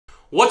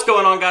What's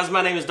going on, guys?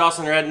 My name is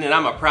Dawson Redden and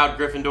I'm a proud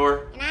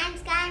Gryffindor. And I'm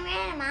Sky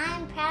Red and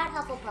I'm proud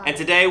Hufflepuff. And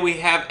today we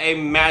have a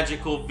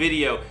magical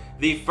video.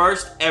 The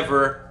first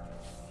ever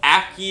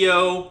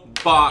Accio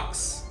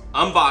box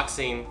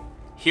unboxing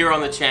here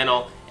on the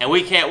channel. And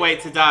we can't wait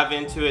to dive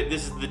into it.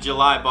 This is the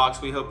July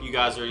box. We hope you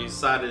guys are as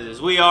excited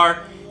as we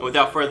are. And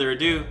without further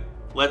ado,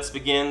 let's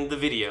begin the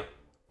video.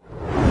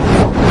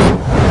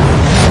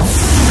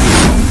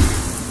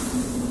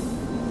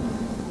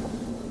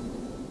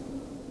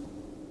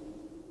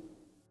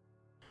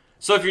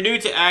 So if you're new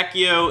to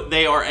Accio,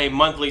 they are a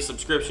monthly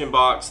subscription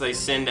box. They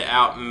send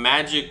out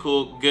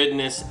magical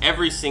goodness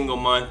every single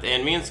month,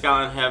 and me and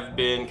Skyline have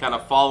been kind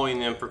of following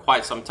them for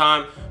quite some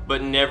time,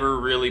 but never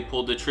really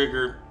pulled the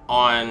trigger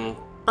on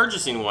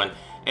purchasing one.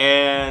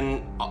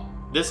 And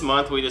this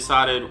month we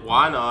decided,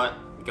 why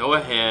not go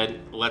ahead,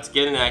 let's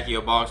get an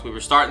Accio box. We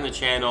were starting the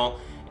channel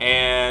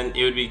and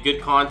it would be good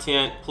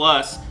content,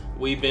 plus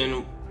we've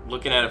been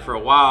looking at it for a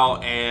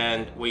while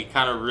and we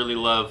kind of really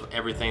love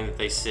everything that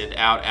they send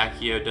out.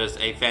 Accio does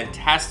a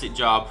fantastic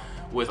job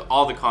with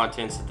all the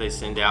contents that they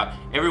send out.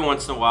 Every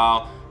once in a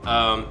while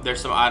there's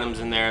some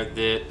items in there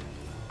that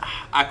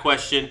I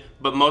question,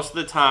 but most of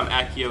the time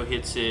Accio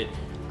hits it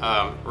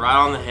right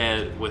on the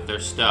head with their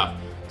stuff.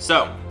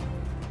 So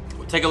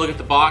we'll take a look at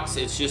the box.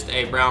 It's just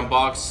a brown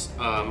box.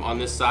 On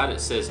this side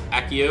it says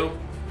Accio.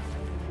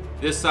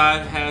 This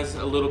side has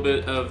a little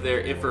bit of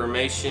their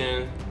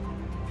information.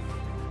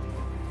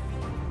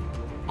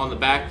 On the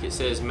back it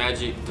says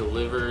magic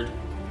delivered,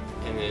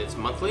 and then it's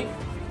monthly.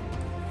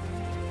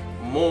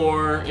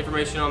 More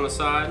information on the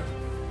side,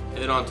 and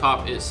then on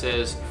top it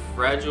says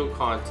fragile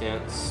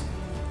contents,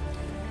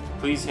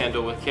 please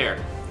handle with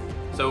care.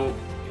 So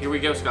here we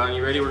go, Scott,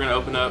 you ready? We're gonna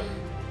open up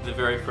the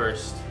very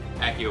first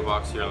Accio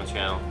box here on the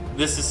channel.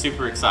 This is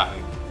super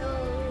exciting.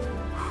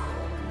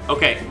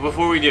 Okay,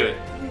 before we do it,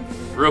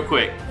 real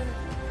quick,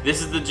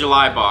 this is the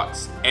July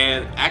box,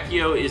 and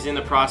Accio is in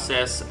the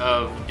process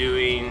of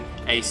doing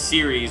a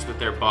series with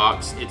their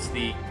box. It's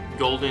the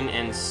Golden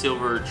and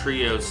Silver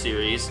Trio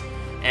series,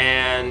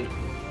 and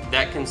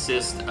that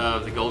consists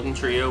of the Golden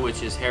Trio,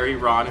 which is Harry,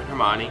 Ron, and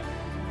Hermione,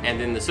 and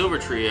then the Silver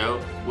Trio,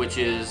 which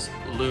is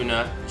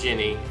Luna,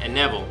 Ginny, and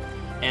Neville.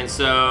 And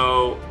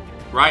so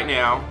right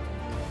now,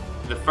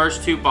 the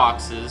first two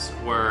boxes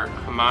were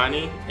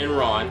Hermione and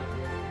Ron.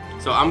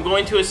 So I'm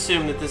going to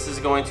assume that this is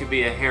going to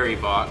be a Harry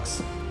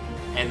box,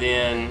 and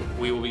then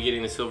we will be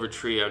getting the Silver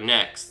Trio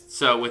next.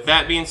 So with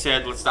that being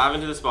said, let's dive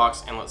into this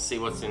box and let's see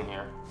what's in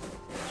here.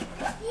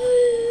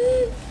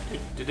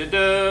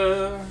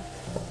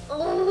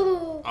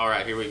 All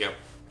right, here we go.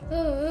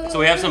 So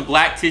we have some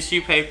black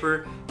tissue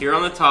paper here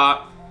on the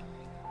top.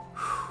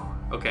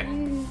 Okay,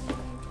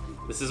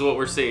 this is what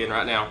we're seeing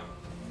right now.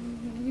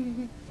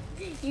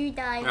 You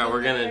died. All right,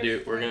 we're gonna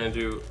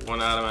do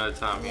one item at a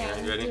time.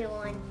 Yeah, You ready? do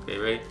one. Okay,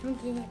 ready?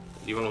 Okay.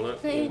 Do you want to look?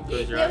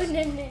 Close your eyes.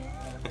 No.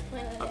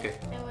 Okay.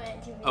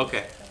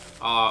 Okay.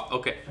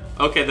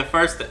 Okay. The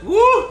first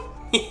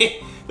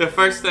the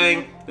first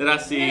thing that I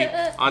see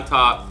on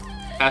top,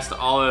 past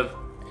all of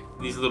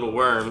these little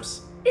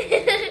worms,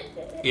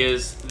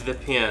 is the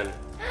pen.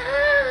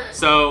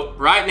 So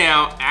right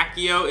now,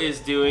 Accio is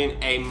doing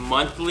a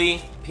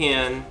monthly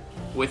pen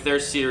with their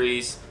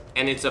series,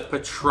 and it's a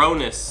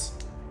Patronus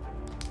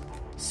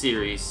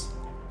series,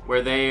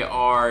 where they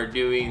are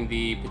doing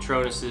the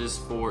Patronuses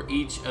for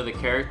each of the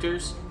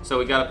characters. So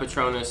we got a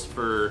Patronus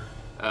for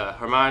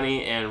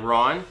Hermione and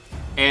Ron,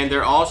 and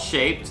they're all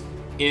shaped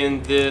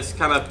in this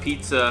kind of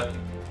pizza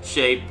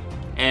shape,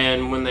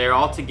 and when they're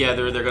all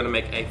together they're going to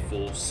make a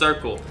full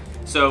circle.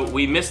 So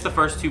we missed the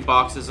first two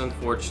boxes,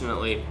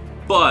 unfortunately,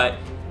 but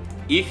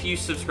if you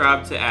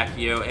subscribe to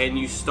Accio and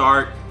you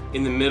start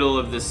in the middle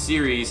of this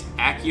series,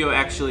 Accio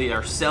actually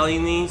are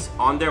selling these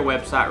on their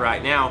website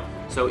right now.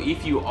 So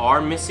if you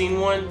are missing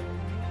one,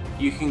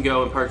 you can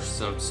go and purchase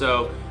them.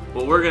 So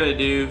what we're gonna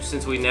do,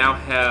 since we now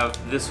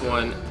have this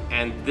one,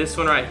 and this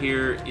one right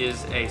here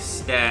is a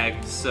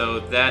stag, so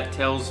that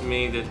tells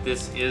me that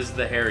this is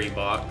the Harry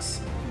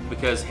box,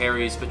 because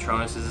Harry's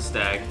Patronus is a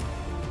stag.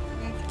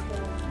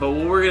 But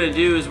what we're gonna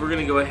do is we're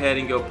gonna go ahead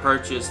and go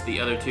purchase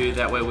the other two.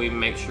 That way we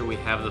make sure we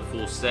have the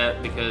full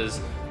set, because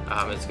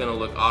it's gonna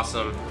look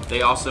awesome.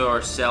 They also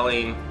are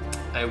selling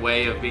a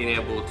way of being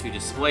able to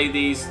display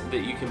these that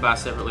you can buy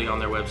separately on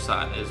their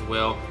website as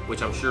well,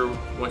 which I'm sure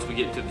once we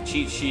get into the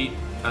cheat sheet,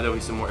 there'll be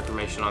some more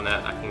information on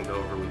that I can go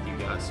over with you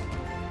guys.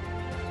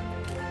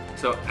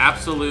 So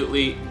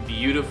absolutely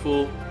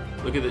beautiful.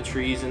 Look at the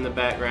trees in the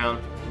background.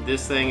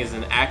 This thing is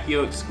an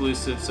Accio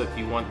exclusive, so if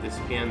you want this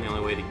pen, the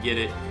only way to get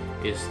it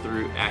is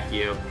through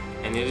Accio,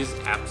 and it is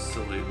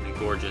absolutely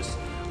gorgeous.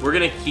 We're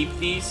gonna keep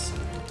these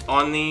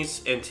on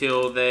these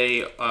until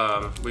they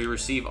we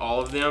receive all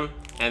of them,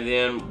 and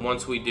then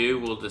once we do,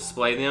 we'll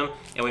display them,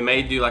 and we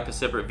may do like a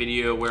separate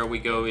video where we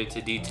go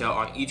into detail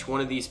on each one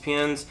of these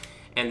pens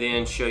and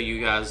then show you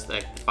guys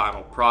the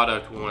final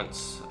product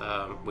once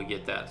we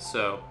get that.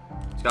 So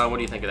Scott, what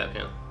do you think of that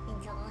pen?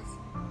 It's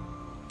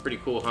awesome. Pretty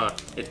cool, huh?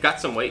 It's got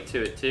some weight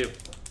to it too.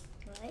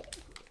 What?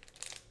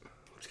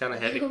 It's kind of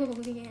heavy. Oh,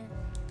 yeah.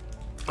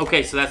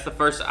 Okay, so that's the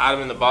first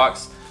item in the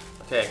box.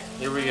 Okay,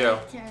 here we go.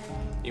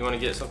 You want to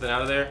get something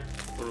out of there?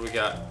 What do we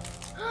got?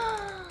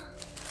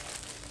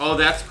 Oh,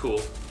 that's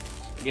cool.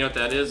 You know what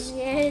that is?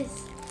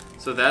 Yes.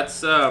 So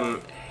that's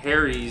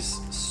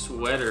Harry's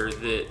sweater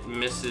that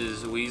Mrs.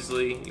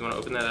 Weasley. You want to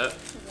open that up?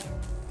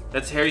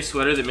 That's Harry's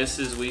sweater that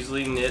Mrs.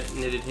 Weasley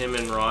knitted him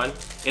and Ron.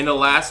 In the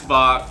last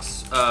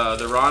box,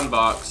 the Ron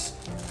box,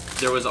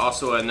 there was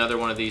also another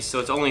one of these. So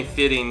it's only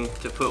fitting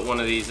to put one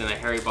of these in a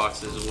Harry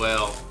box as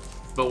well.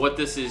 But what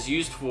this is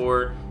used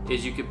for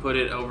is you could put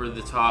it over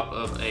the top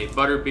of a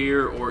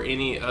butterbeer or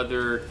any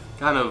other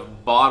kind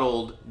of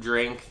bottled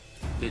drink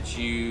that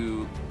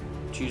you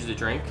choose to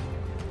drink.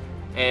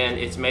 And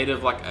it's made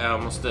of like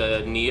almost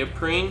a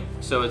neoprene,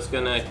 so it's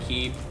gonna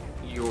keep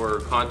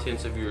your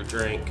contents of your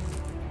drink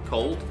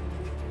cold.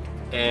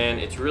 And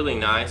it's really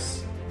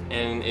nice,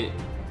 and it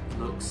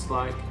looks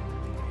like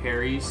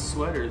Harry's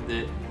sweater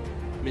that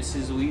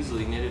Mrs.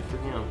 Weasley knitted for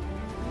him.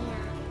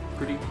 Yeah.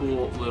 Pretty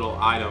cool little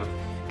item.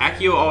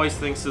 Accio always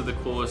thinks of the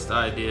coolest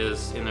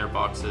ideas in their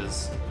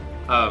boxes,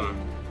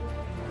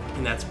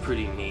 and that's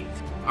pretty neat.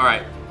 All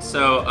right,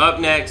 so up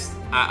next,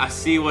 I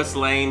see what's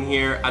laying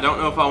here. I don't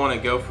know if I want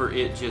to go for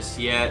it just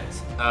yet.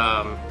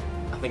 I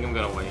think I'm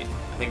gonna wait.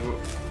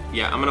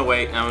 Yeah, I'm gonna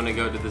wait, and I'm gonna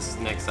go to this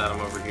next item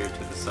over here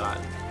to the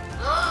side.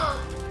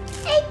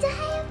 Hey,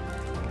 Dad.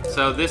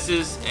 So this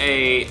is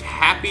a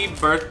Happy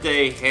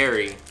Birthday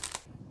Harry.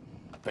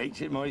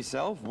 Baked it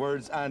myself,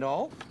 words and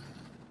all.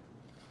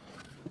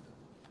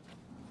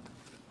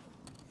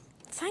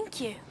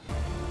 Thank you.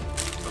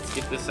 Let's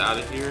get this out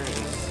of here and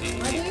see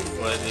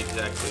what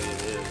exactly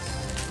it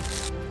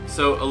is.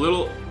 So a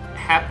little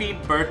Happy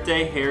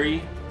Birthday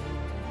Harry.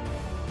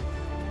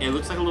 It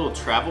looks like a little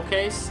travel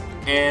case,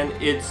 and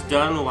it's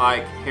done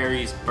like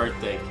Harry's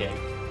birthday cake.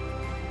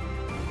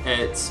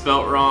 It's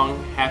spelt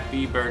wrong.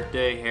 Happy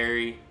Birthday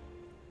Harry.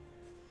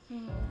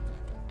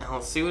 Now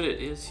let's see what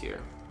it is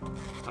here.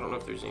 I don't know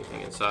if there's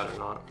anything inside or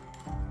not.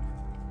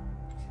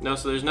 No,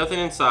 so there's nothing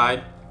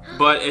inside.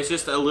 But it's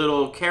just a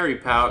little carry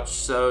pouch,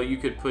 so you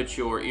could put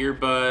your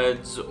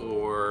earbuds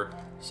or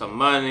some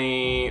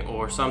money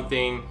or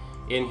something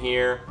in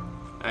here,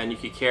 and you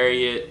could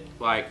carry it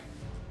like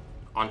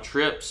on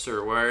trips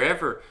or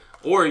wherever.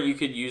 Or you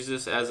could use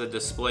this as a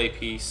display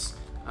piece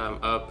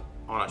up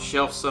on a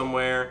shelf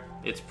somewhere.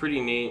 It's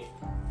pretty neat.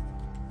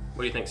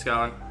 What do you think,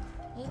 Skyline?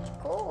 It's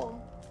cool.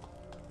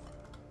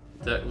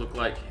 Does that look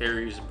like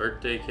Harry's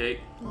birthday cake?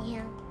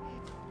 Yeah.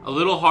 A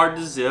little hard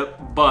to zip,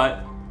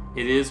 but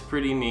it is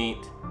pretty neat.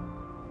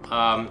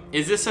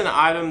 Is this an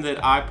item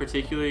that I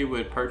particularly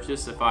would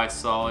purchase if I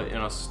saw it in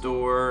a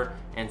store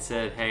and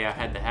said, hey, I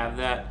had to have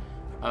that?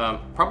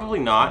 Probably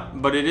not,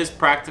 but it is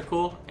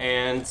practical,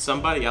 and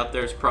somebody out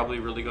there is probably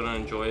really going to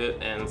enjoy it,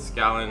 and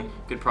Skylin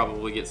could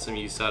probably get some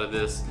use out of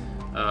this.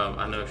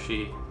 I know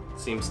she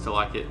seems to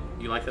like it.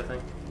 You like that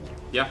thing?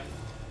 Yeah?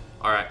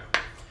 All right.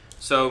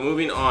 So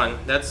moving on,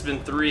 that's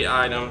been 3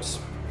 items.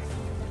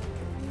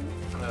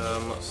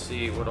 Let's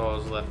see what all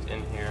is left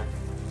in here.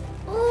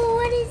 Oh,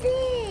 what is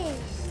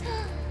this?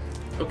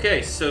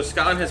 Okay, so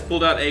Scotland has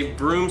pulled out a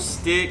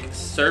broomstick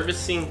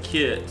servicing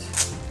kit.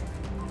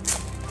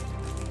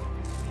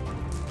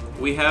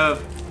 We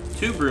have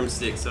 2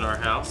 broomsticks in our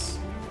house.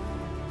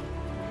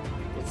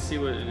 Let's see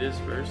what it is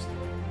first.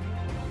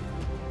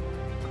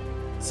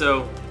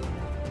 So,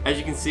 as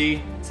you can see,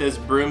 it says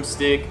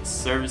broomstick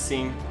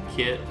servicing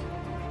kit.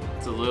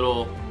 It's a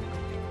little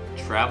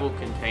travel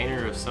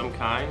container of some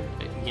kind,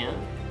 again.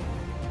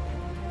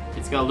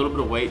 It's got a little bit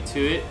of weight to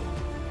it.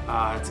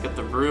 It's got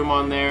the broom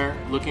on there,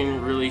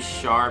 looking really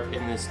sharp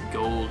in this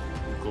gold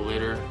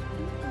glitter.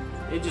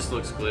 It just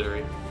looks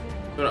glittery. You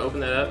want to open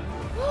that up?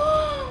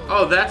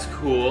 Oh, that's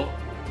cool.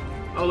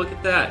 Oh, look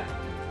at that.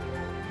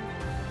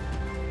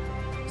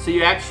 So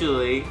you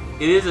actually,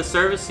 it is a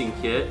servicing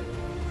kit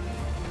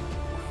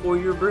for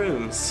your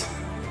brooms.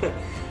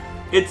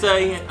 It's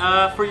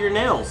a for your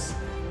nails,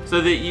 so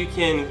that you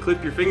can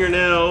clip your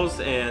fingernails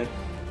and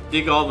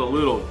dig all the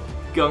little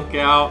gunk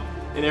out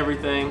and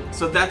everything.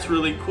 So that's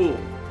really cool.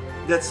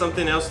 That's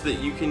something else that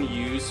you can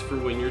use for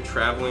when you're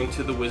traveling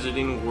to the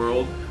Wizarding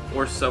World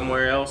or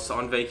somewhere else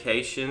on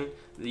vacation.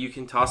 You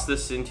can toss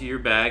this into your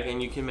bag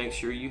and you can make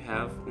sure you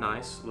have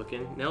nice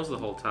looking nails the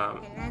whole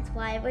time. And that's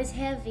why it was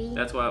heavy.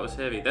 That's why it was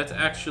heavy. That's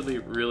actually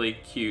really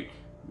cute.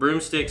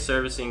 Broomstick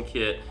servicing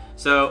kit.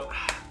 So,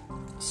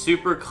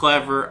 super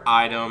clever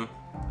item.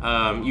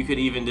 You could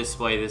even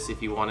display this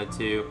if you wanted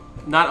to.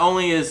 Not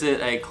only is it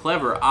a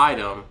clever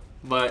item,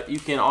 but you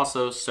can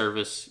also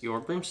service your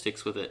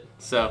broomsticks with it.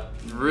 So,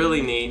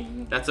 really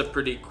neat. That's a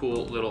pretty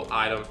cool little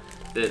item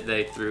that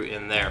they threw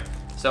in there.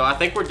 So I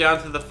think we're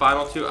down to the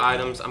final 2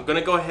 items. I'm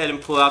gonna go ahead and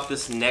pull out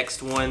this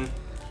next one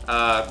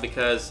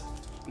because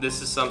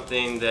this is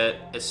something that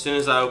as soon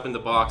as I opened the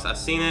box, I've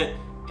seen it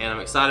and I'm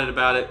excited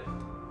about it.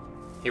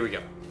 Here we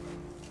go.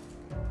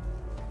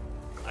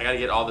 I gotta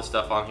get all this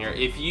stuff on here.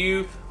 If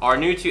you are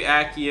new to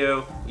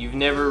Accio, you've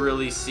never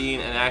really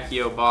seen an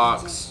Accio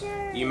box,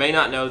 you may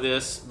not know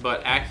this,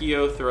 but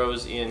Accio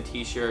throws in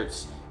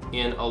t-shirts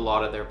in a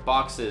lot of their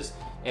boxes.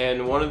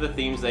 And one of the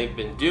themes they've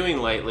been doing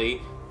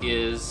lately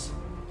is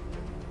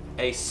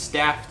a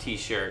staff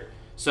t-shirt.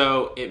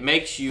 So it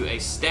makes you a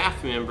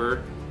staff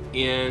member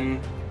in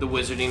the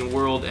Wizarding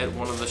World at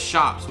one of the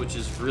shops, which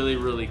is really,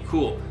 really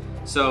cool.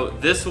 So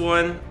this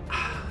one,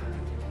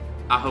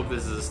 I hope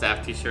this is a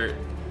staff t-shirt.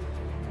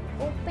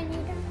 Open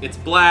it up. It's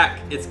black,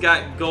 it's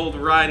got gold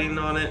writing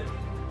on it.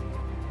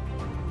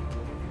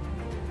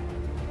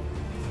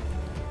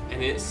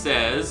 And it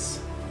says,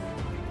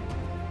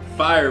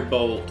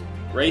 Firebolt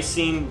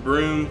Racing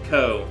Broom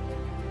Co.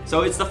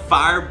 So it's the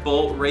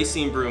Firebolt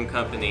Racing Broom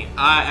Company.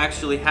 I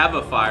actually have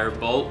a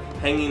Firebolt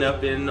hanging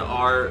up in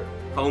our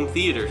home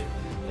theater,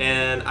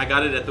 and I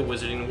got it at the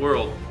Wizarding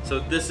World. So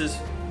this is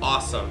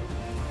awesome.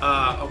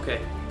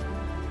 Okay.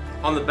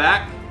 On the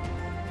back,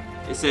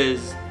 it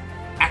says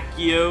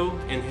Accio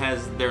and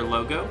has their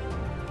logo.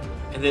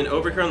 And then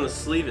over here on the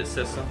sleeve, it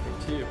says something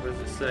too. What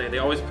does it say? They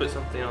always put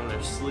something on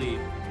their sleeve.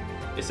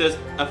 It says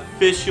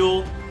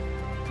official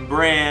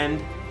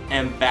brand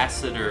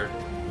ambassador.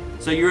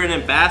 So you're an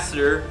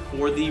ambassador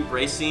for the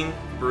Racing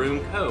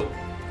Broom Co.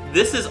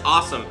 This is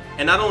awesome.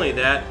 And not only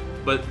that,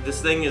 but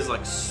this thing is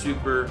like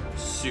super,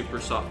 super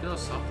soft. Look how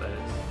soft that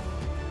is.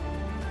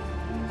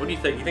 What do you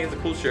think? You think it's a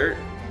cool shirt?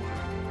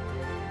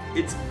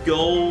 It's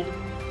gold.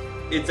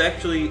 It's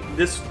actually,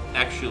 this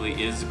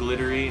actually is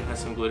glittery. It has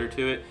some glitter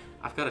to it.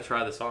 I've got to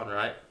try this on,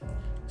 right?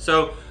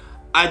 So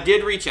I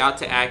did reach out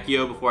to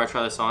Accio before I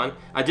try this on.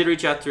 I did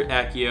reach out to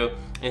Accio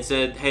and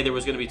said, hey, there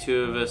was going to be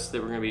 2 of us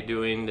that were going to be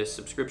doing this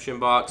subscription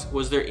box.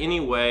 Was there any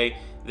way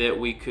that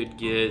we could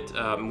get,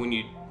 when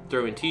you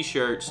throw in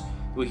t-shirts,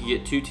 we could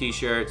get 2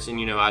 t-shirts and,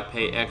 you know, I'd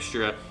pay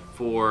extra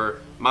for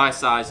my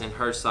size and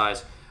her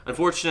size.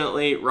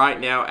 Unfortunately, right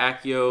now,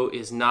 Accio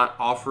is not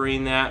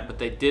offering that, but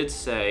they did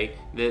say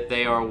that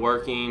they are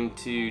working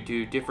to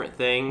do different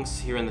things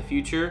here in the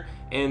future,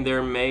 and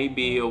there may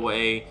be a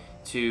way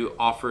to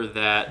offer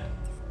that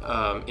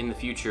in the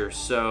future.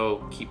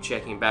 So keep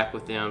checking back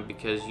with them,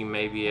 because you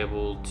may be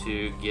able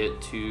to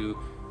get 2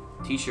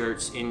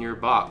 t-shirts in your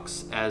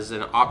box as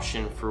an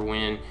option for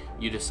when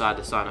you decide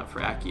to sign up for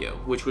Accio,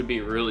 which would be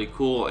really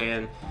cool.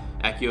 And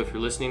Accio, if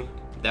you're listening,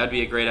 that would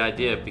be a great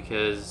idea,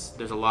 because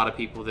there's a lot of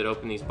people that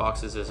open these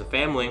boxes as a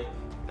family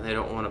and they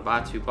don't want to buy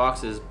 2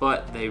 boxes,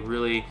 but they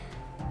really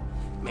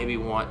maybe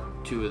want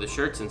 2 of the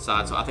shirts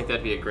inside. So I think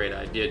that'd be a great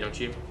idea, don't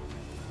you?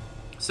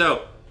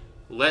 So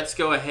let's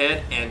go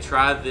ahead and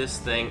try this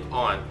thing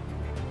on.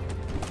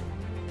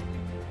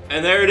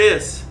 And there it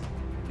is,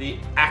 the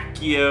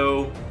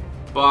Accio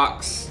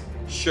box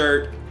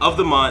shirt of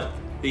the month,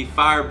 the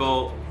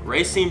Firebolt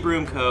Racing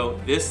Broom Co.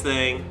 This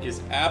thing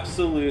is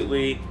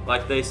absolutely,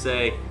 like they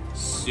say,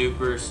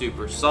 super,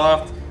 super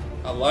soft.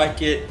 I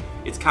like it.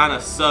 It's kind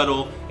of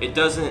subtle. It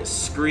doesn't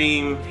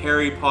scream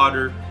Harry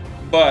Potter,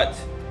 but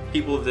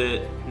people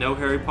that know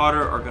Harry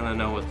Potter are gonna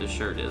know what this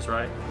shirt is,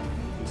 right?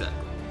 Exactly.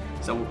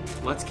 So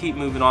let's keep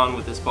moving on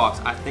with this box.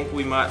 I think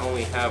we might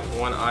only have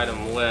 1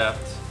 item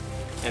left,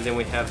 and then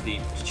we have the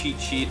cheat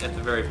sheet at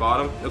the very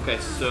bottom. Okay,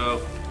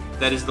 so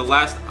that is the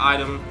last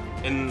item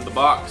in the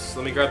box.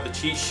 Let me grab the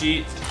cheat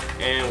sheet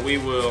and we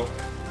will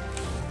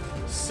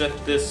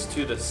set this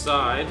to the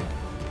side.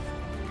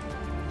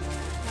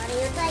 What do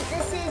you think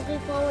this is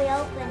before we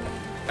open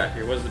it? Back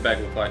here, what does the bag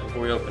look like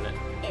before we open it?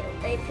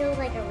 It feels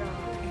like a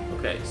rock.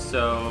 Okay,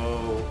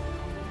 so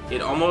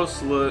it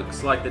almost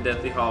looks like the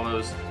Deathly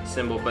Hallows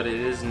symbol, but it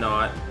is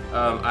not.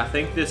 I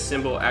think this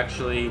symbol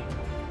actually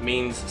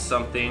means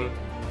something.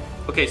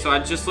 Okay, so I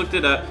just looked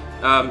it up.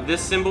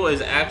 This symbol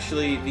is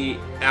actually the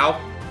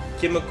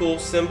alchemical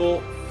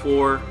symbol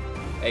for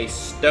a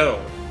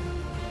stone.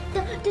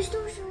 The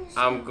sorcerer's stone.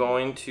 I'm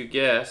going to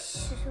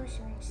guess The sorcerer's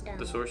stone.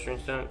 the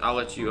sorcerer's stone. I'll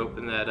let you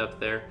open that up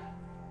there.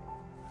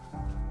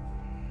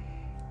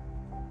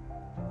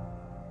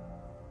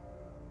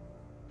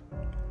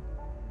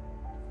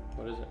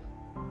 What is it?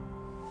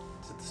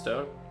 Is it the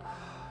stone?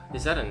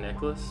 Is that a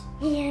necklace?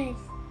 Yes.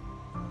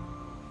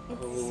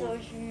 It's Oh,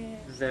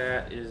 sorcerer's.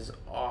 that is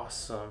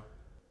awesome.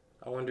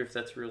 I wonder if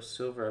that's real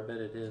silver. I bet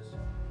it is.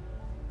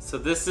 So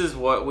this is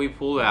what we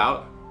pulled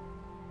out.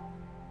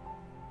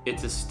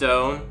 It's a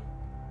stone.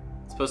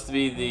 It's supposed to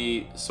be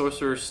the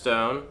Sorcerer's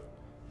Stone.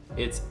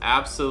 It's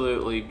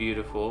absolutely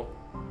beautiful.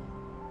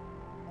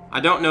 I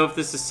don't know if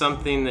this is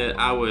something that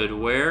I would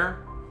wear.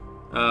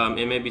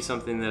 It may be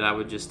something that I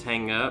would just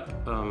hang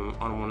up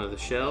on one of the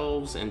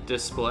shelves and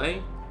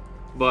display.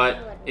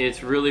 But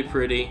it's really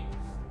pretty.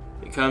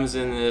 It comes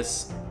in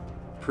this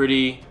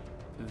pretty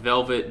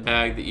velvet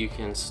bag that you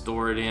can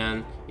store it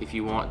in if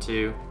you want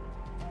to.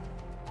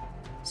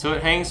 So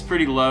it hangs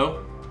pretty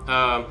low.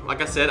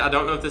 Like I said, I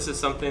don't know if this is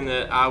something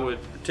that I would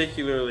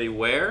particularly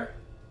wear,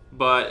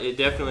 but it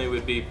definitely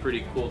would be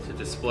pretty cool to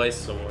display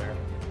somewhere.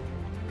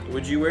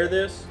 Would you wear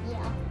this?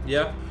 Yeah.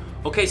 Yeah?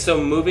 Okay,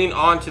 so moving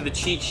on to the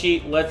cheat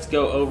sheet, let's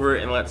go over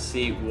and let's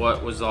see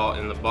what was all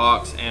in the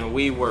box. And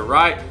we were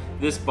right.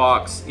 This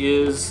box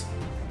is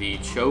the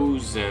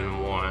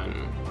chosen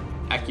one,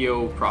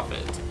 Accio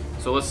Prophet.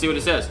 So let's see what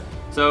it says.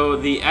 So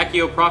the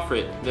Accio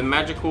Prophet, the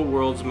magical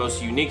world's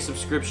most unique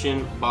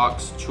subscription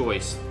box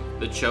choice.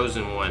 the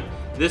chosen one.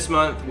 This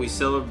month we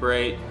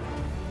celebrate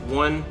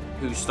one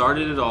who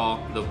started it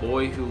all, the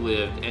boy who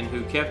lived and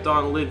who kept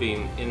on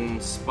living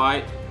in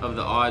spite of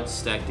the odds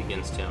stacked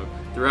against him.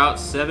 Throughout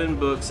 7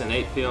 books and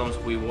 8 films,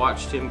 we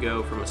watched him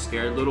go from a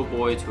scared little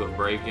boy to a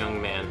brave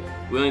young man,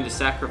 willing to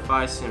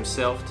sacrifice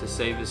himself to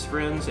save his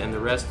friends and the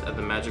rest of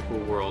the magical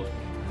world.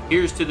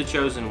 Here's to the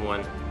chosen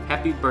one.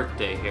 Happy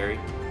birthday, Harry.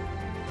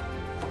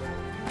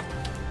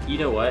 You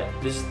know what?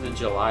 This is the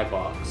July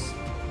box.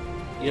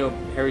 You know,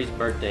 Harry's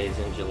birthday is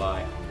in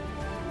July.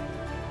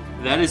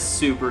 That is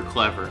super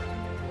clever.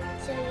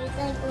 So you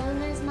think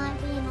Luna's might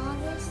be in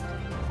August?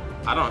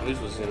 I don't know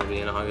whose was going to be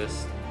in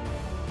August.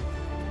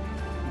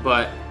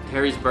 But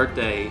Harry's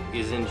birthday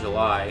is in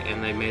July,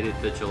 and they made it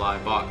the July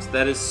box.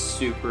 That is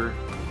super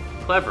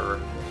clever.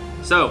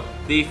 So,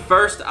 the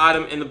first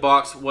item in the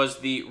box was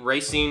the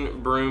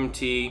Racing Broom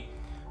Tee.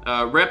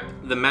 Rep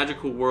the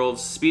magical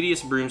world's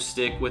speediest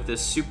broomstick with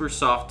this super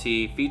soft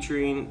tee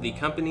featuring the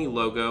company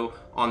logo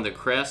on the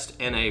crest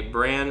and a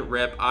brand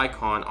rep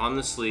icon on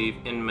the sleeve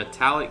in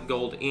metallic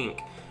gold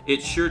ink.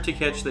 It's sure to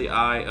catch the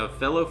eye of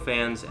fellow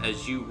fans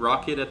as you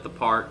rock it at the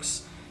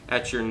parks,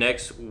 at your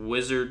next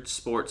Wizard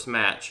Sports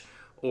match,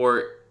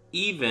 or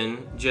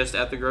even just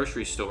at the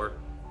grocery store.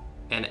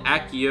 An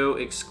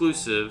Accio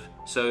exclusive,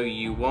 so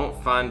you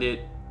won't find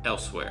it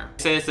elsewhere.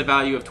 They say it's a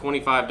value of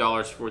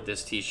 $25 for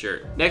this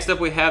t-shirt. Next up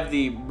we have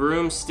the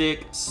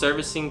broomstick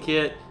servicing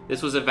kit.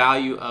 This was a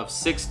value of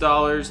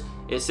 $6.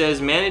 It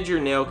says manage your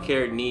nail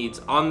care needs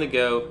on the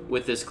go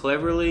with this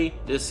cleverly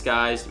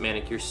disguised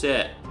manicure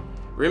set.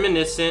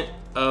 Reminiscent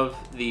of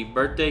the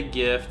birthday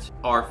gift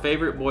our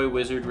favorite boy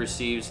wizard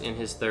receives in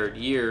his 3rd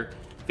year,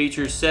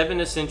 features 7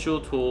 essential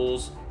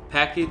tools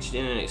packaged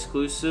in an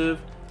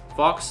exclusive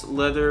fox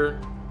leather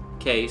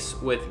case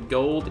with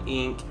gold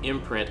ink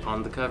imprint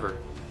on the cover.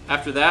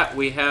 After that,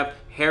 we have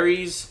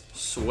Harry's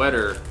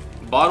sweater,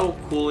 bottle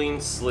cooling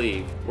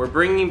sleeve. We're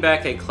bringing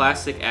back a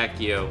classic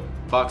Accio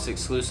box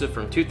exclusive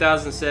from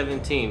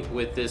 2017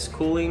 with this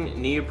cooling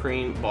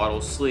neoprene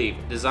bottle sleeve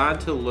designed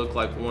to look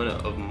like one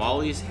of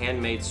Molly's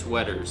handmade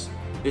sweaters.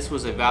 This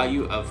was a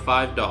value of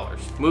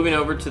 $5. Moving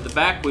over to the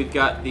back, we've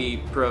got the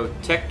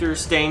Protector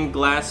stained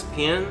glass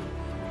pen.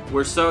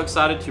 We're so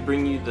excited to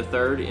bring you the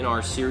 3rd in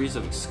our series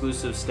of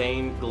exclusive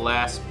stained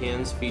glass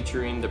pens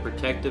featuring the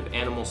protective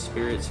animal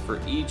spirits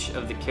for each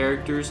of the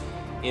characters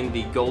in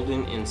the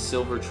golden and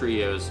silver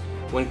trios.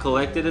 When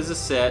collected as a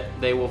set,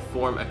 they will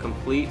form a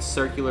complete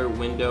circular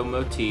window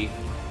motif.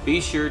 Be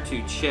sure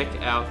to check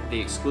out the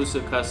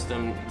exclusive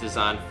custom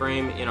design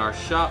frame in our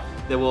shop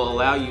that will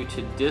allow you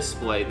to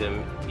display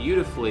them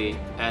beautifully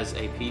as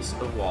a piece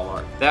of wall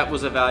art. That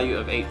was a value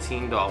of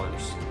 $18.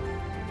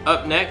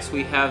 Up next,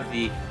 we have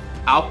the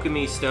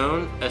Alchemy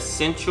Stone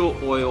Essential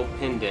Oil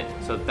Pendant.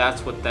 So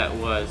that's what that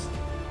was.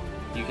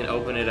 You can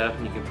open it up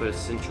and you can put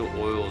essential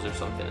oils or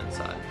something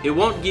inside. It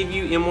won't give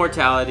you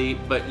immortality,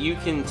 but you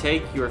can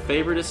take your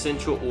favorite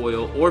essential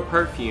oil or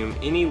perfume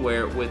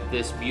anywhere with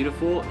this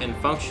beautiful and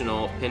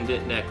functional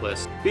pendant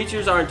necklace.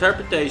 Features our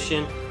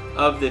interpretation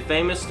of the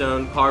famous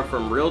stone carved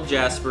from real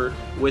jasper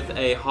with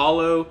a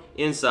hollow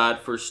inside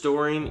for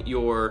storing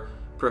your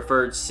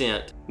preferred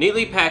scent.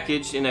 Neatly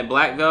packaged in a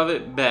black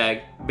velvet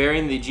bag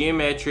bearing the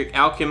geometric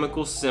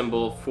alchemical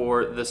symbol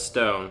for the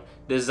stone.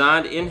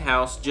 Designed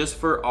in-house just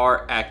for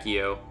our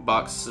Accio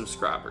box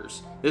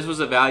subscribers. This was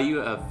a value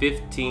of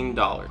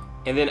 $15.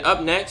 And then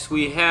up next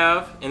we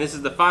have, and this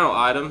is the final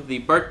item, the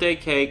birthday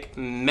cake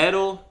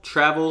metal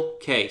travel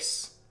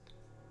case.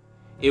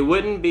 It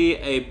wouldn't be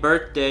a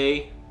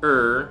birthday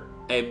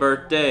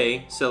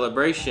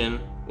celebration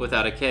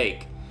without a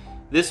cake.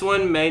 This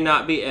one may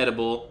not be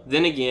edible,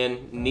 then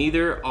again,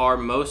 neither are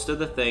most of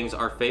the things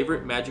our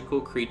favorite magical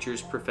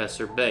creatures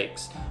Professor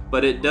bakes,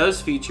 but it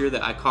does feature the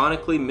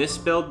iconically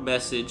misspelled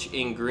message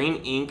in green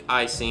ink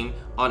icing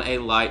on a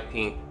light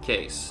pink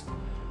case.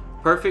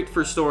 Perfect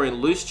for storing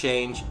loose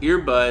change,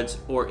 earbuds,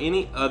 or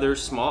any other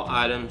small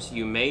items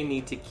you may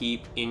need to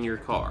keep in your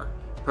car,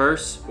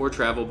 purse, or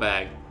travel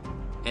bag.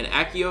 An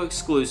Accio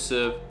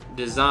exclusive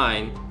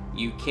design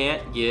you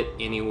can't get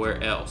anywhere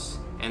else.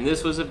 And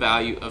this was a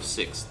value of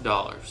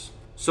 $6.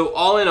 So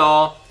all in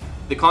all,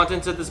 the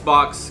contents of this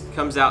box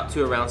comes out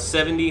to around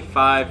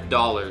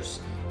 $75.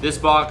 This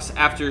box,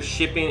 after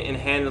shipping and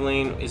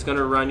handling, is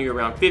gonna run you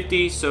around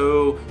 $50,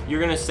 so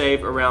you're gonna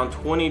save around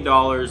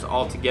 $20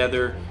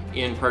 altogether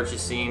in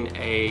purchasing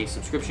a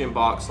subscription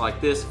box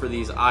like this for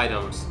these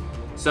items.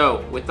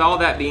 So with all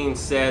that being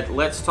said,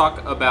 let's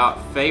talk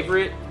about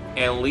favorite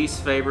and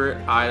least favorite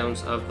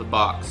items of the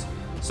box.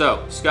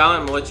 So, Skyline,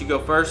 I'm gonna let you go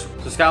first.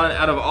 So Skyline,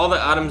 out of all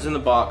the items in the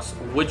box,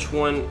 which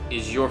one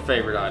is your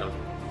favorite item?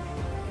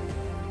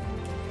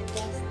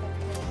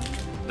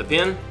 The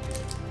pen?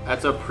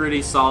 That's a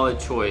pretty solid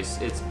choice.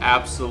 It's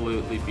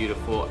absolutely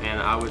beautiful, and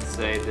I would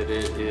say that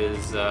it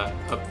is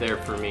up there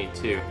for me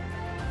too.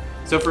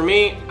 So for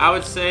me, I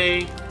would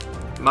say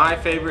my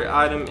favorite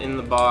item in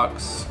the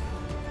box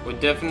would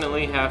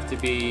definitely have to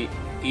be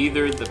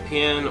either the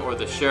pen or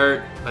the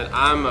shirt, but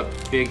I'm a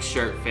big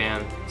shirt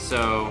fan,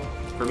 so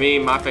For me,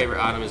 my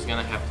favorite item is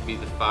gonna have to be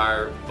the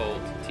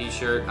Firebolt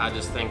t-shirt. I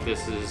just think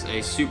this is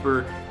a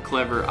super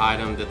clever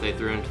item that they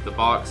threw into the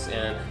box,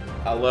 and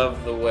I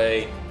love the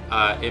way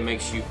it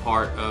makes you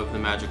part of the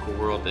magical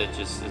world. It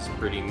just is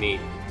pretty neat.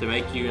 To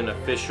make you an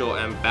official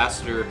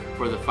ambassador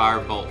for the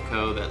Firebolt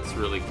Co., that's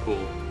really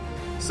cool.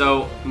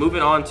 So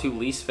moving on to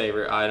least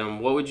favorite item,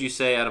 what would you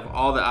say out of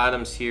all the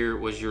items here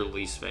was your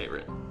least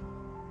favorite?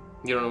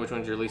 You don't know which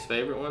one's your least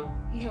favorite one?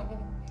 No.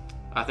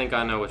 I think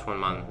I know which one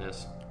mine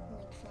is.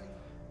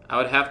 I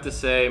would have to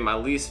say my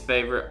least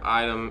favorite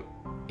item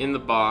in the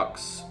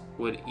box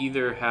would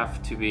either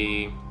have to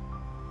be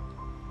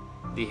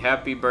the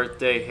Happy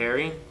Birthday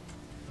Harry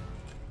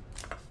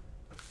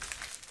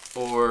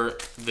or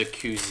the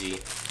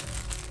koozie.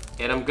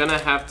 And I'm gonna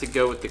have to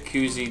go with the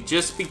koozie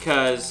just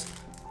because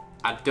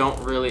I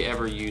don't really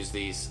ever use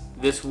these.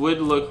 This would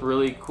look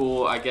really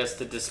cool, I guess,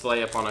 to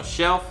display up on a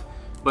shelf,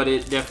 but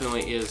it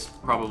definitely is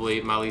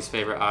probably my least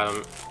favorite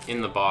item in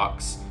the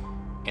box.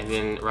 And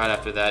then right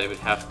after that, it would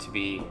have to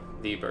be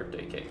the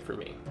birthday cake for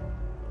me.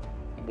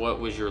 What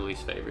was your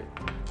least favorite?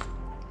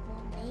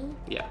 Me?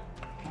 Yeah.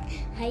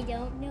 I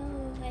don't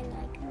know. I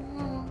like them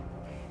all.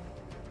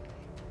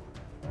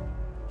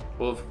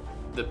 Well, if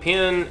the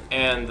pin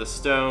and the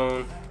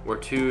stone were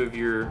two of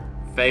your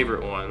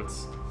favorite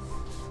ones,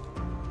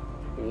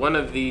 one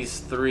of these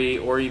three,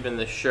 or even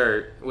the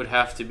shirt, would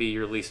have to be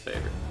your least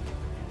favorite.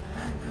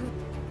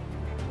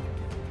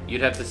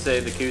 You'd have to say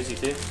the koozie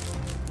too?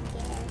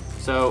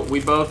 So we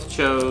both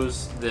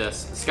chose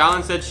this.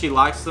 Skylin said she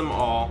likes them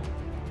all,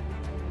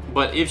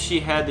 but if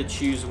she had to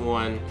choose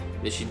one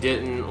that she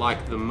didn't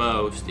like the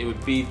most, it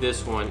would be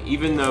this one,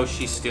 even though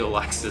she still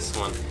likes this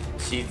one.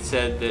 She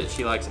said that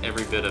she likes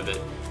every bit of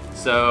it.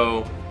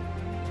 So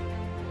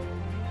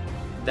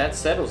that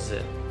settles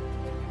it.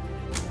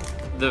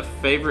 The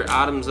favorite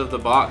items of the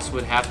box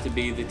would have to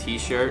be the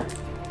t-shirt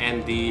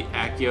and the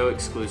Accio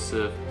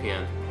exclusive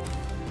pin.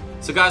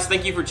 So guys,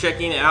 thank you for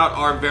checking out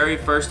our very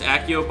first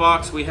Accio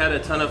box. We had a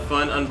ton of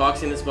fun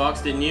unboxing this box,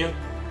 didn't you?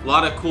 A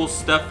lot of cool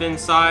stuff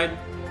inside.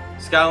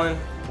 Skylin,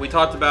 we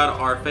talked about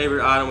our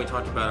favorite item, we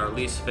talked about our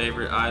least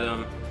favorite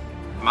item.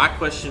 My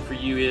question for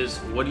you is,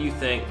 what do you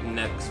think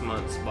next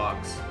month's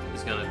box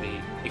is gonna be?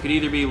 It could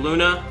either be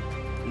Luna,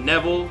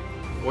 Neville,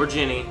 or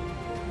Jenny.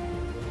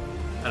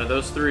 Out of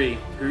those three,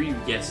 who are you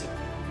guessing?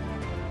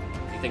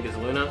 You think it's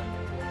Luna?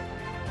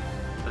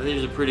 I think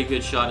there's a pretty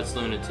good shot it's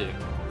Luna too.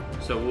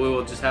 So we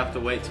will just have to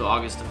wait till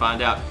August to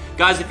find out.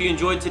 Guys, if you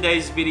enjoyed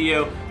today's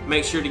video,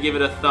 make sure to give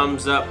it a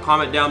thumbs up.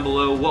 Comment down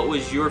below what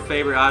was your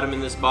favorite item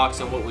in this box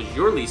and what was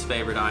your least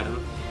favorite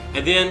item.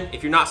 And then,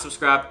 if you're not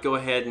subscribed, go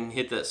ahead and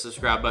hit that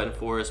subscribe button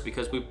for us,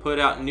 because we put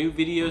out new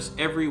videos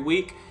every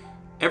week,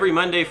 every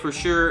Monday for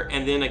sure,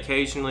 and then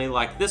occasionally,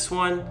 like this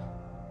one,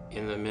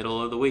 in the middle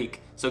of the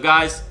week. So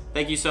guys,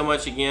 thank you so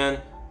much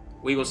again.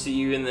 We will see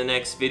you in the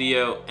next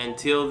video.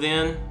 Until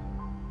then,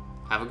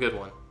 have a good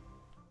one.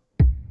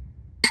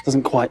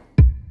 Doesn't quite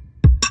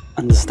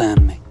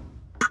understand me.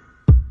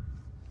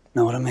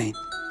 Know what I mean?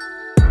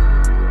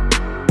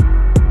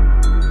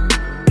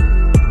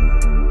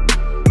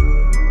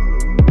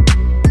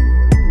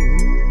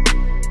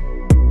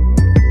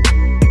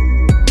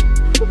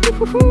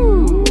 Woohoo!